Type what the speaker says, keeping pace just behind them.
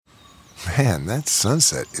Man, that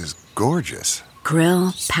sunset is gorgeous.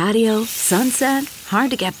 Grill, patio, sunset.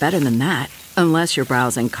 Hard to get better than that. Unless you're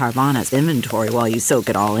browsing Carvana's inventory while you soak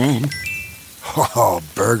it all in. Oh,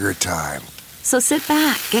 burger time. So sit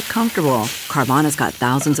back, get comfortable. Carvana's got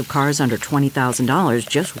thousands of cars under $20,000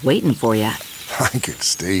 just waiting for you. I could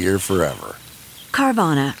stay here forever.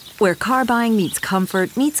 Carvana, where car buying meets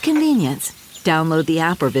comfort meets convenience. Download the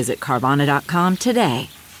app or visit Carvana.com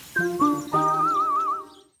today.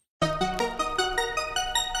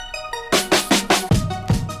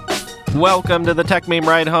 Welcome to the Tech Meme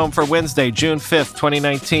Ride Home for Wednesday, June 5th,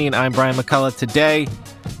 2019. I'm Brian McCullough. Today,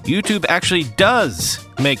 YouTube actually does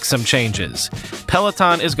make some changes.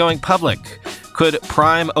 Peloton is going public. Could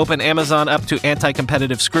Prime open Amazon up to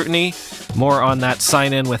anti-competitive scrutiny? More on that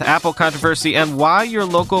sign-in with Apple controversy and why your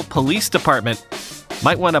local police department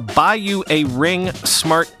might want to buy you a Ring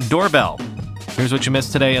smart doorbell. Here's what you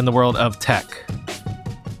missed today in the world of tech.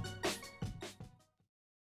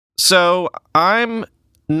 So, I'm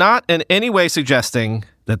not in any way suggesting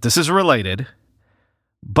that this is related,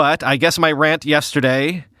 but I guess my rant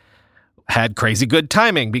yesterday had crazy good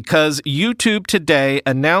timing because YouTube today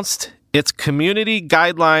announced its community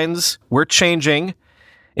guidelines were changing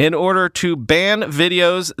in order to ban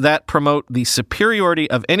videos that promote the superiority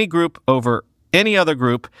of any group over any other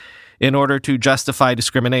group in order to justify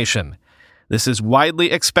discrimination. This is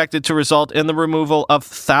widely expected to result in the removal of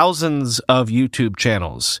thousands of YouTube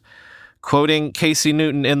channels. Quoting Casey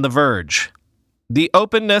Newton in The Verge, "The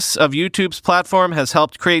openness of YouTube's platform has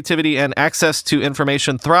helped creativity and access to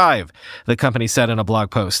information thrive," the company said in a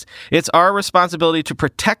blog post. "It's our responsibility to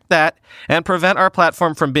protect that and prevent our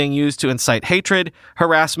platform from being used to incite hatred,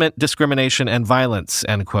 harassment, discrimination, and violence,"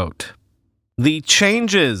 end quote. The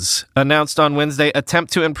changes announced on Wednesday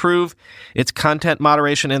attempt to improve its content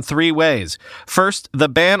moderation in three ways. First, the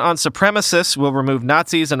ban on supremacists will remove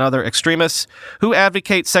Nazis and other extremists who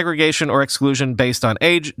advocate segregation or exclusion based on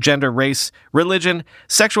age, gender, race, religion,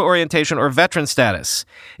 sexual orientation, or veteran status.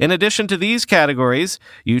 In addition to these categories,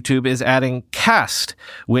 YouTube is adding caste,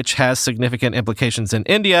 which has significant implications in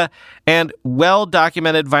India, and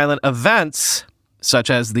well-documented violent events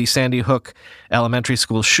such as the Sandy Hook Elementary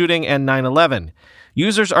School shooting and 9/11.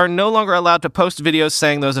 Users are no longer allowed to post videos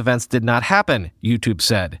saying those events did not happen, YouTube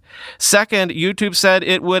said. Second, YouTube said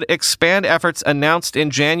it would expand efforts announced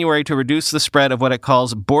in January to reduce the spread of what it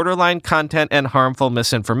calls borderline content and harmful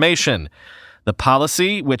misinformation. The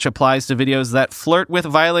policy, which applies to videos that flirt with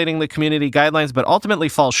violating the community guidelines but ultimately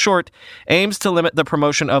fall short, aims to limit the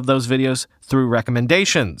promotion of those videos through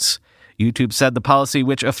recommendations. YouTube said the policy,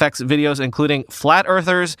 which affects videos including flat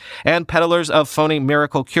earthers and peddlers of phony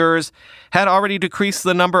miracle cures, had already decreased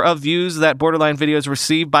the number of views that borderline videos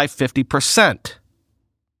receive by 50%.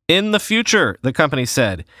 In the future, the company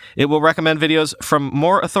said, it will recommend videos from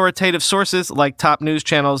more authoritative sources like top news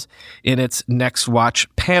channels in its Next Watch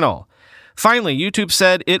panel. Finally, YouTube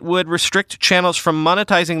said it would restrict channels from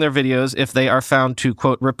monetizing their videos if they are found to,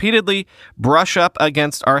 quote, repeatedly brush up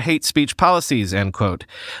against our hate speech policies, end quote.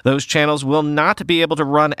 Those channels will not be able to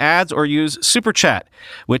run ads or use Super Chat,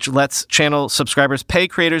 which lets channel subscribers pay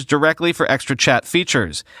creators directly for extra chat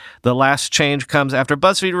features. The last change comes after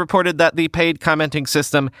BuzzFeed reported that the paid commenting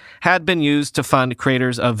system had been used to fund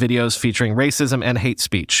creators of videos featuring racism and hate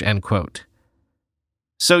speech, end quote.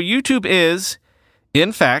 So YouTube is,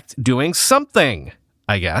 in fact, doing something,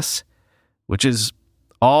 I guess, which is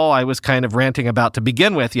all I was kind of ranting about to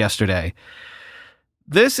begin with yesterday.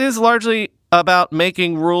 This is largely about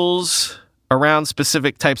making rules around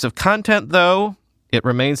specific types of content, though. It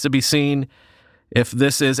remains to be seen if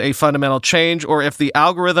this is a fundamental change or if the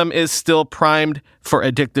algorithm is still primed for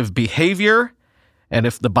addictive behavior, and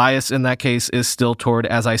if the bias in that case is still toward,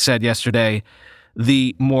 as I said yesterday,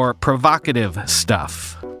 the more provocative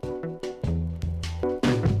stuff.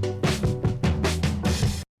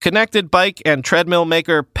 Connected bike and treadmill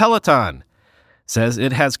maker Peloton says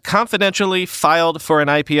it has confidentially filed for an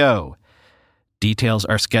IPO. Details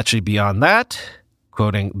are sketchy beyond that.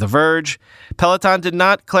 Quoting The Verge, Peloton did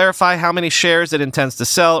not clarify how many shares it intends to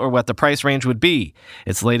sell or what the price range would be.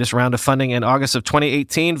 Its latest round of funding in August of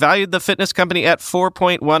 2018 valued the fitness company at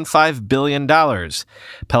 $4.15 billion.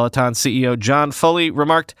 Peloton CEO John Foley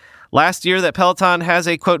remarked last year that Peloton has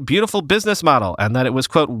a, quote, beautiful business model and that it was,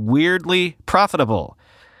 quote, weirdly profitable.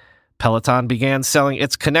 Peloton began selling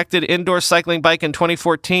its connected indoor cycling bike in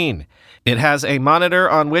 2014. It has a monitor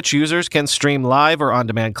on which users can stream live or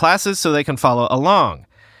on-demand classes so they can follow along.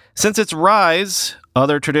 Since its rise,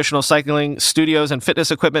 other traditional cycling studios and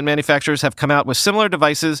fitness equipment manufacturers have come out with similar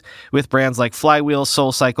devices with brands like Flywheel,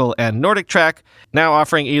 SoulCycle, and Nordic Track, now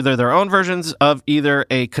offering either their own versions of either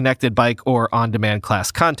a connected bike or on-demand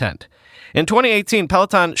class content. In 2018,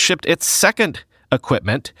 Peloton shipped its second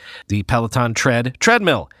equipment, the Peloton Tread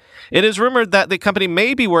treadmill. It is rumored that the company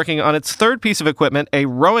may be working on its third piece of equipment, a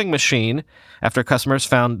rowing machine, after customers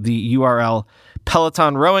found the URL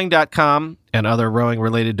pelotonrowing.com and other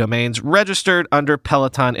rowing-related domains registered under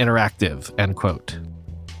Peloton Interactive, end quote.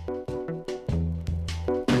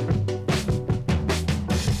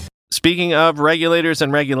 Speaking of regulators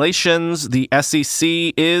and regulations, the SEC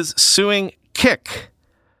is suing Kik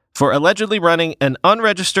for allegedly running an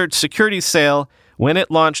unregistered securities sale when it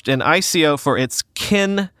launched an ICO for its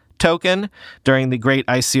KIN token during the great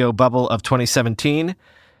ICO bubble of 2017.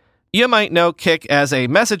 You might know Kik as a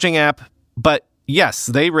messaging app, but yes,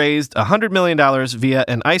 they raised $100 million via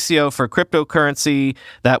an ICO for cryptocurrency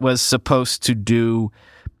that was supposed to do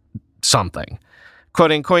something.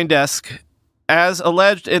 Quoting CoinDesk, as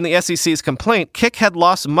alleged in the SEC's complaint, Kik had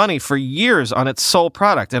lost money for years on its sole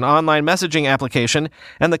product, an online messaging application,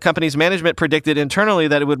 and the company's management predicted internally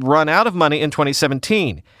that it would run out of money in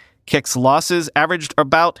 2017. Kik's losses averaged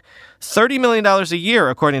about $30 million a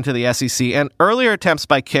year, according to the SEC, and earlier attempts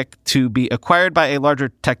by Kik to be acquired by a larger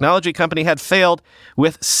technology company had failed,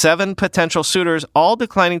 with 7 potential suitors all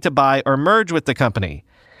declining to buy or merge with the company.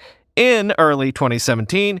 In early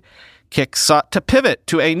 2017, Kik sought to pivot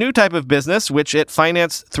to a new type of business, which it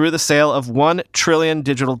financed through the sale of 1 trillion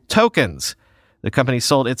digital tokens. The company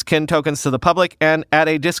sold its KIN tokens to the public and at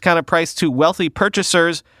a discounted price to wealthy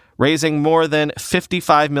purchasers, raising more than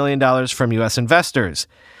 $55 million from U.S. investors.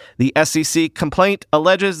 The SEC complaint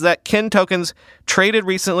alleges that KIN tokens traded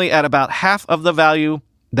recently at about half of the value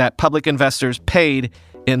that public investors paid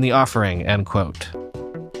in the offering, end quote.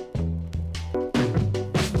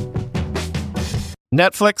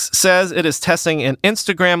 Netflix says it is testing an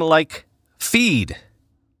Instagram-like feed.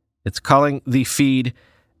 It's calling the feed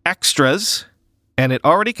Extras, and it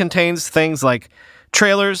already contains things like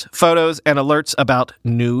trailers, photos, and alerts about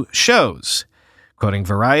new shows. Quoting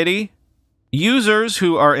Variety, users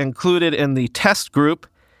who are included in the test group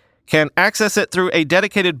can access it through a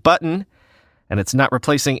dedicated button, and it's not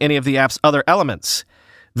replacing any of the app's other elements.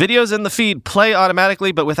 Videos in the feed play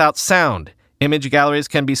automatically but without sound. Image galleries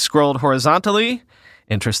can be scrolled horizontally.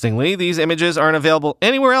 Interestingly, these images aren't available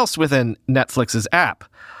anywhere else within Netflix's app.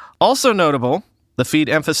 Also notable, the feed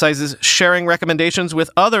emphasizes sharing recommendations with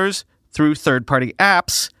others through third-party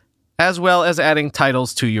apps, as well as adding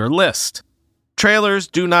titles to your list. Trailers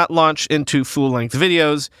do not launch into full-length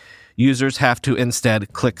videos. Users have to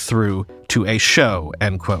instead click through to a show,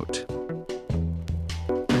 end quote.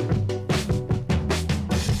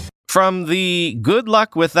 From the good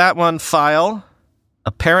luck with that one file,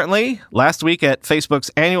 apparently, last week at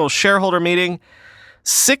Facebook's annual shareholder meeting,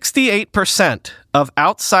 68% of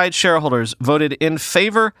outside shareholders voted in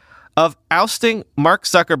favor of ousting Mark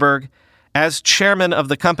Zuckerberg as chairman of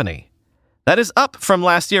the company. That is up from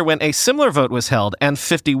last year when a similar vote was held and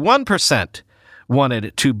 51%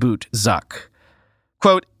 wanted to boot Zuck.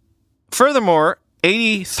 Quote, furthermore,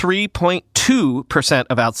 83.2%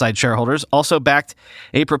 of outside shareholders also backed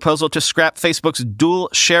a proposal to scrap Facebook's dual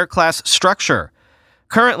share class structure.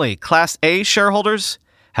 Currently, Class A shareholders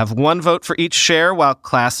have 1 vote for each share, while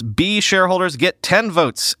Class B shareholders get 10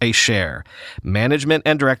 votes a share. Management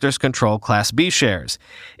and directors control Class B shares.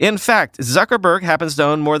 In fact, Zuckerberg happens to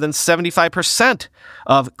own more than 75%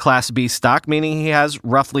 of Class B stock, meaning he has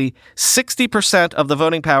roughly 60% of the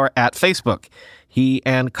voting power at Facebook. He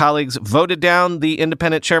and colleagues voted down the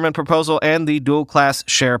independent chairman proposal and the dual-class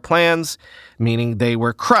share plans, meaning they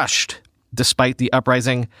were crushed, despite the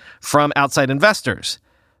uprising from outside investors.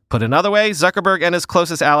 Put another way, Zuckerberg and his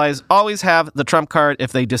closest allies always have the trump card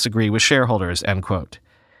if they disagree with shareholders, end quote.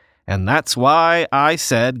 And that's why I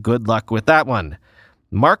said good luck with that one.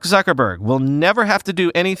 Mark Zuckerberg will never have to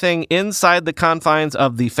do anything inside the confines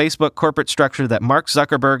of the Facebook corporate structure that Mark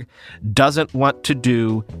Zuckerberg doesn't want to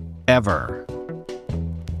do ever.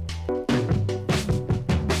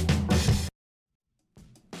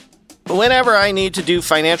 Whenever I need to do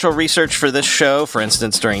financial research for this show, for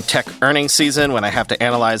instance during tech earnings season when I have to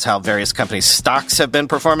analyze how various companies' stocks have been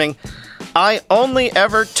performing, I only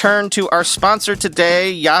ever turn to our sponsor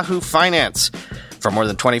today, Yahoo Finance. For more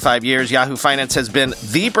than 25 years, Yahoo Finance has been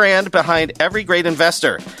the brand behind every great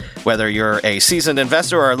investor. Whether you're a seasoned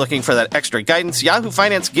investor or are looking for that extra guidance, Yahoo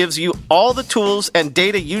Finance gives you all the tools and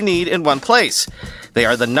data you need in one place. They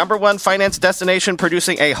are the #1 finance destination,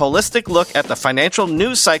 producing a holistic look at the financial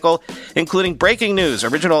news cycle, including breaking news,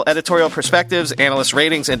 original editorial perspectives, analyst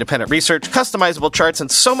ratings, independent research, customizable charts,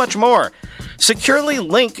 and so much more. Securely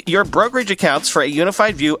link your brokerage accounts for a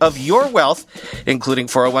unified view of your wealth, including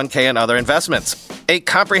 401k and other investments. A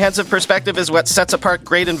comprehensive perspective is what sets apart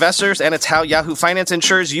great investors, and it's how Yahoo Finance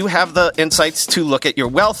ensures you have the insights to look at your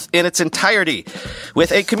wealth in its entirety.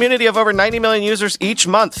 With a community of over 90 million users each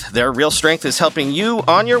month, their real strength is helping you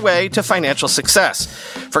on your way to financial success.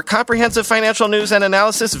 For comprehensive financial news and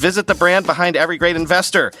analysis, visit the brand behind every great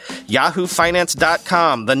investor,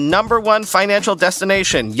 yahoofinance.com, the #1 financial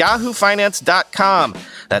destination, yahoofinance.com.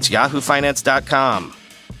 That's yahoofinance.com.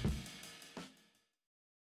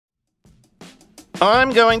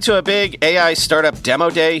 I'm going to a big AI startup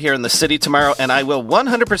demo day here in the city tomorrow, and I will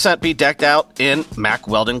 100% be decked out in Mack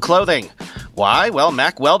Weldon clothing. Why? Well,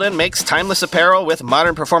 Mack Weldon makes timeless apparel with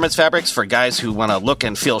modern performance fabrics for guys who want to look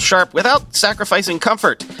and feel sharp without sacrificing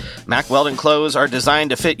comfort. Mack Weldon clothes are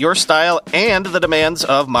designed to fit your style and the demands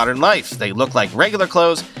of modern life. They look like regular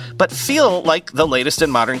clothes, but feel like the latest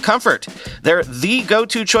in modern comfort. They're the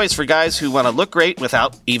go-to choice for guys who want to look great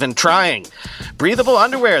without even trying. Breathable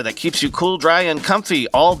underwear that keeps you cool, dry, and comfy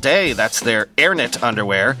all day. That's their AirKnit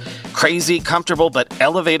underwear. Crazy, comfortable, but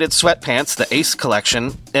elevated sweatpants, the Ace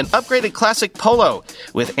collection. An upgraded classic polo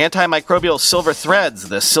with antimicrobial silver threads,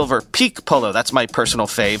 the Silver Peak polo. That's my personal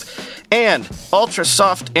fave. And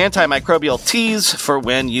ultra-soft antimicrobial tees for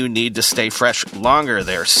when you need to stay fresh longer.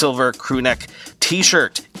 Their silver crewneck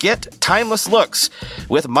t-shirt. Get timeless looks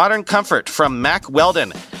with modern comfort from Mack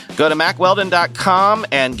Weldon. Go to MackWeldon.com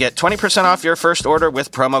and get 20% off your first order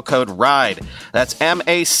with promo code RIDE. That's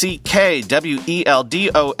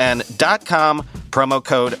MackWeldon.com, promo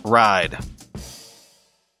code RIDE.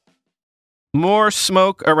 More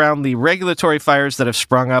smoke around the regulatory fires that have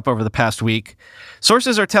sprung up over the past week.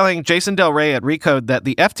 Sources are telling Jason Del Rey at Recode that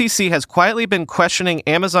the FTC has quietly been questioning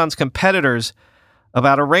Amazon's competitors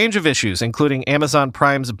about a range of issues, including Amazon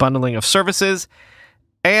Prime's bundling of services,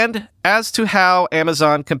 and as to how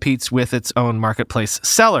Amazon competes with its own marketplace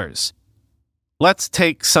sellers. Let's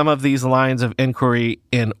take some of these lines of inquiry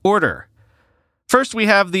in order. First, we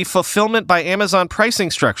have the Fulfillment by Amazon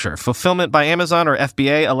pricing structure. Fulfillment by Amazon, or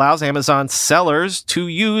FBA, allows Amazon sellers to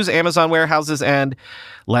use Amazon warehouses and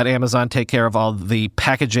let Amazon take care of all the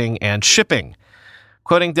packaging and shipping.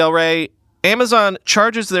 Quoting Del Rey, Amazon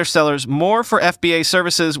charges their sellers more for FBA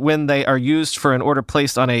services when they are used for an order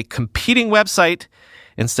placed on a competing website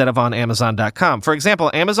instead of on Amazon.com. For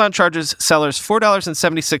example, Amazon charges sellers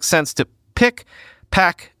 $4.76 to pick,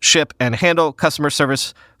 pack, ship, and handle customer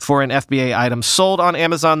service for an FBA item sold on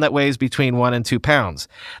Amazon that weighs between 1 and 2 pounds.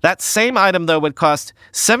 That same item, though, would cost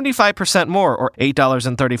 75% more, or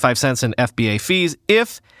 $8.35 in FBA fees,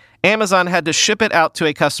 if Amazon had to ship it out to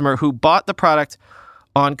a customer who bought the product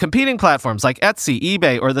on competing platforms like Etsy,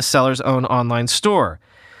 eBay, or the seller's own online store.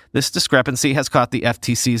 This discrepancy has caught the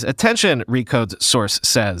FTC's attention, Recode's source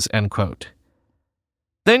says, end quote.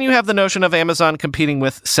 Then you have the notion of Amazon competing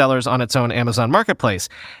with sellers on its own Amazon marketplace.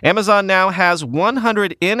 Amazon now has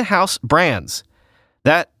 100 in-house brands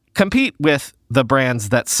that compete with the brands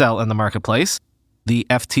that sell in the marketplace. The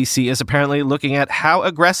FTC is apparently looking at how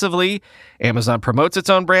aggressively Amazon promotes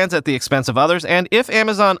its own brands at the expense of others, and if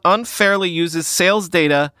Amazon unfairly uses sales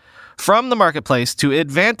data from the marketplace to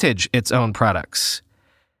advantage its own products.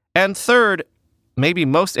 And third, maybe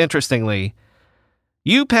most interestingly,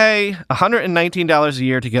 you pay $119 a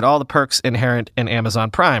year to get all the perks inherent in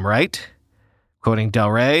Amazon Prime, right? Quoting Del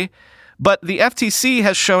Rey. But the FTC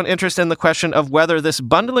has shown interest in the question of whether this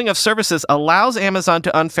bundling of services allows Amazon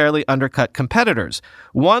to unfairly undercut competitors.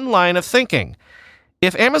 One line of thinking: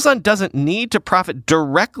 if Amazon doesn't need to profit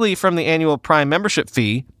directly from the annual Prime membership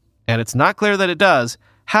fee, and it's not clear that it does,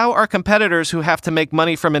 how are competitors who have to make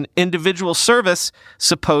money from an individual service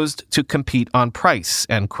supposed to compete on price?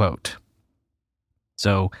 End quote.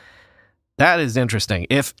 So that is interesting.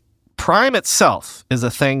 If Prime itself is a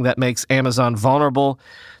thing that makes Amazon vulnerable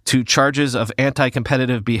to charges of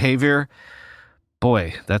anti-competitive behavior,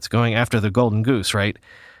 boy, that's going after the golden goose, right?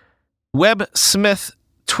 Webb Smith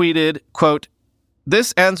tweeted, quote,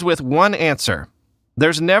 "This ends with one answer.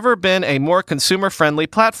 There's never been a more consumer-friendly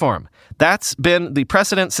platform. That's been the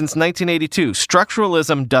precedent since 1982.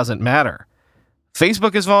 Structuralism doesn't matter.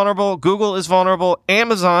 Facebook is vulnerable, Google is vulnerable,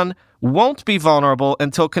 Amazon won't be vulnerable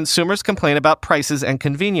until consumers complain about prices and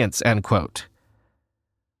convenience," end quote.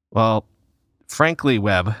 Well, frankly,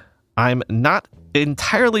 Webb, I'm not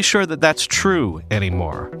entirely sure that that's true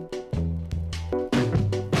anymore.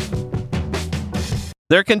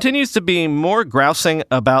 There continues to be more grousing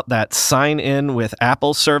about that sign-in with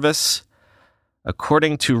Apple service.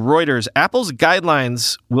 According to Reuters, Apple's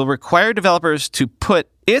guidelines will require developers to put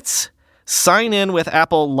its Sign In with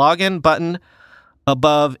Apple login button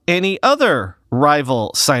above any other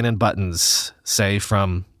rival sign-in buttons, say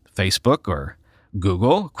from Facebook or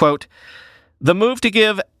Google. Quote, the move to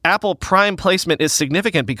give Apple Prime placement is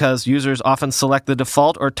significant because users often select the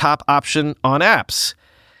default or top option on apps.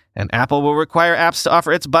 And Apple will require apps to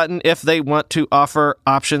offer its button if they want to offer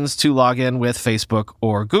options to log in with Facebook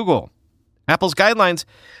or Google. Apple's guidelines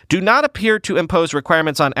do not appear to impose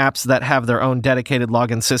requirements on apps that have their own dedicated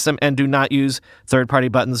login system and do not use third-party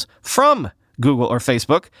buttons from Google or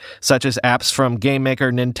Facebook, such as apps from game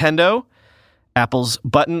maker Nintendo. Apple's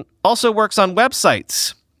button also works on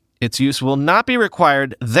websites. Its use will not be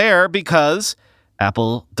required there because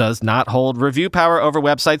Apple does not hold review power over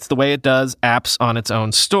websites the way it does apps on its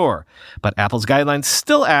own store. But Apple's guidelines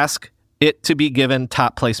still ask it to be given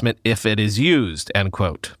top placement if it is used, end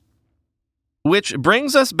quote. Which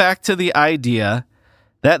brings us back to the idea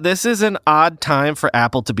that this is an odd time for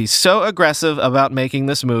Apple to be so aggressive about making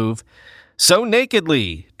this move, so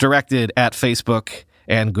nakedly directed at Facebook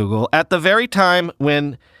and Google at the very time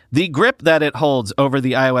when the grip that it holds over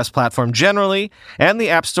the iOS platform generally and the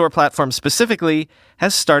App Store platform specifically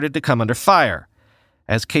has started to come under fire.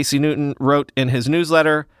 As Casey Newton wrote in his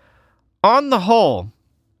newsletter, on the whole,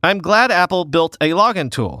 I'm glad Apple built a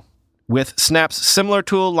login tool. With Snap's similar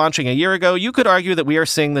tool launching a year ago, you could argue that we are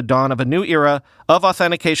seeing the dawn of a new era of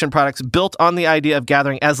authentication products built on the idea of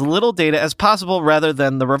gathering as little data as possible rather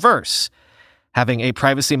than the reverse. Having a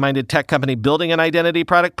privacy-minded tech company building an identity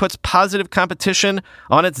product puts positive competition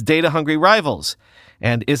on its data-hungry rivals.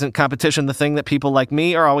 And isn't competition the thing that people like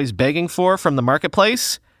me are always begging for from the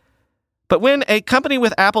marketplace? But when a company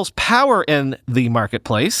with Apple's power in the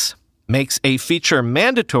marketplace makes a feature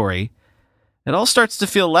mandatory, it all starts to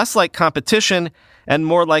feel less like competition and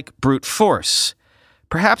more like brute force.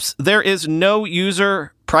 Perhaps there is no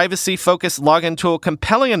user privacy-focused login tool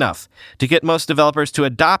compelling enough to get most developers to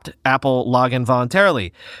adopt Apple Login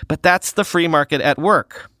voluntarily, but that's the free market at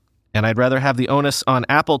work. And I'd rather have the onus on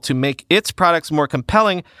Apple to make its products more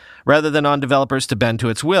compelling rather than on developers to bend to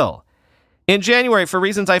its will. In January, for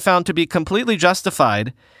reasons I found to be completely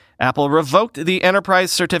justified, Apple revoked the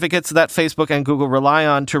enterprise certificates that Facebook and Google rely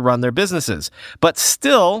on to run their businesses. But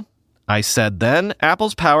still, I said then,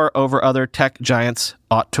 Apple's power over other tech giants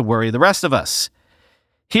ought to worry the rest of us.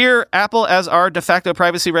 Here, Apple, as our de facto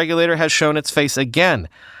privacy regulator, has shown its face again.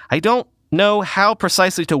 I don't know how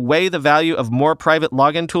precisely to weigh the value of more private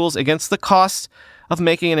login tools against the cost of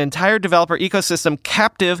making an entire developer ecosystem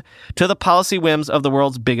captive to the policy whims of the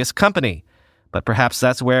world's biggest company. But perhaps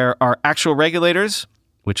that's where our actual regulators,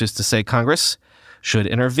 which is to say Congress, should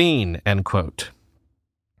intervene, end quote.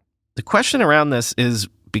 The question around this is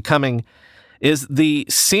the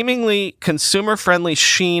seemingly consumer-friendly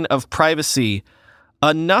sheen of privacy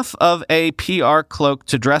enough of a PR cloak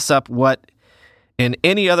to dress up what, in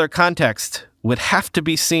any other context, would have to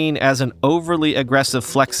be seen as an overly aggressive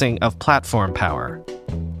flexing of platform power?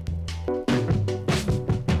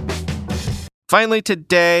 Finally,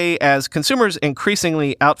 today, as consumers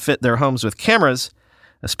increasingly outfit their homes with cameras,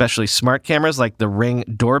 especially smart cameras like the Ring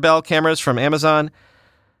doorbell cameras from Amazon,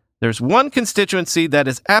 there's one constituency that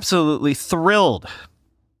is absolutely thrilled.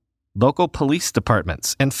 Local police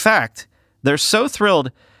departments. In fact, they're so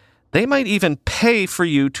thrilled, they might even pay for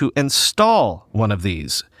you to install one of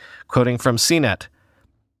these. Quoting from CNET,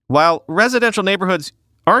 while residential neighborhoods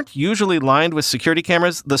aren't usually lined with security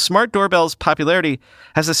cameras, the smart doorbell's popularity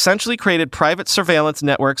has essentially created private surveillance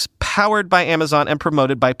networks powered by Amazon and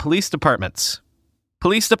promoted by police departments.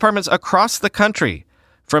 Police departments across the country,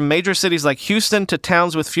 from major cities like Houston to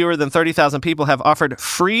towns with fewer than 30,000 people, have offered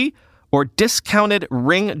free or discounted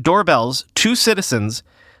Ring doorbells to citizens,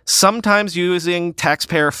 sometimes using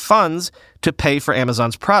taxpayer funds to pay for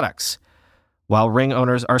Amazon's products. While Ring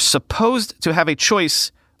owners are supposed to have a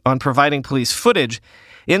choice on providing police footage,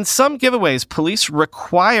 in some giveaways, police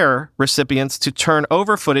require recipients to turn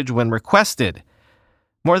over footage when requested.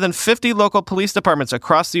 More than 50 local police departments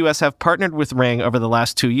across the U.S. have partnered with Ring over the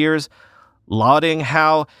last 2 years, lauding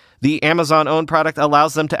how the Amazon-owned product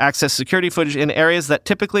allows them to access security footage in areas that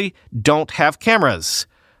typically don't have cameras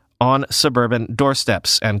on suburban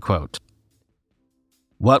doorsteps, end quote.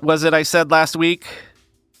 What was it I said last week?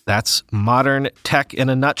 That's modern tech in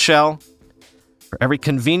a nutshell. For every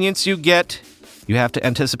convenience you get, you have to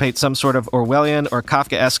anticipate some sort of Orwellian or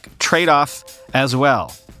Kafkaesque trade-off as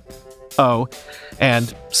well. Oh,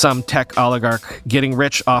 and some tech oligarch getting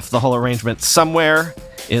rich off the whole arrangement somewhere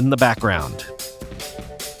in the background.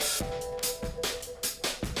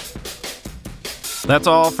 That's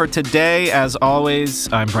all for today. As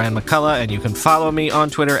always, I'm Brian McCullough, and you can follow me on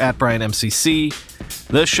Twitter at BrianMCC,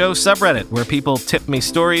 the show subreddit where people tip me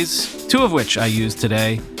stories, 2 of which I used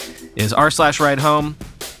today, is r/ridehome.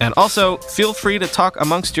 And also, feel free to talk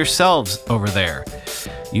amongst yourselves over there.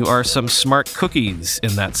 You are some smart cookies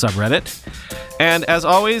in that subreddit. And as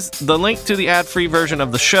always, the link to the ad-free version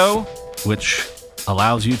of the show, which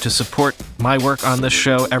allows you to support my work on this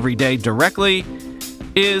show every day directly,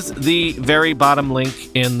 is the very bottom link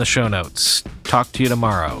in the show notes. Talk to you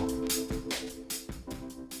tomorrow.